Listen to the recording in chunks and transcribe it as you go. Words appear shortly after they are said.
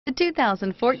The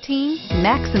 2014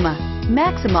 Maxima.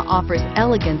 Maxima offers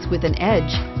elegance with an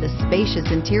edge. The spacious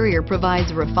interior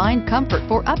provides refined comfort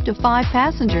for up to 5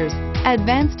 passengers.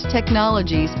 Advanced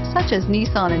technologies such as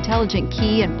Nissan Intelligent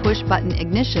Key and push-button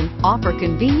ignition offer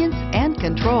convenience and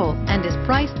control and is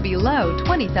priced below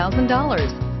 $20,000.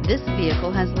 This vehicle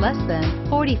has less than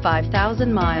 45,000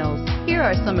 miles. Here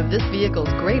are some of this vehicle's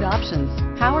great options: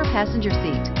 power passenger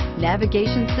seat,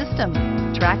 navigation system,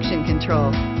 traction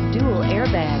control, dual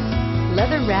airbags,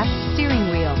 leather-wrapped steering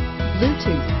wheel,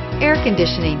 Bluetooth, air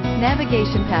conditioning,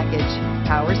 navigation package,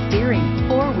 power steering,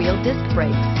 4-wheel disc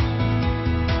brakes.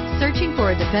 Searching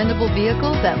for a dependable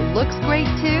vehicle that looks great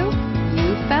too?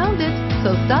 You found it,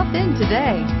 so stop in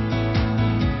today.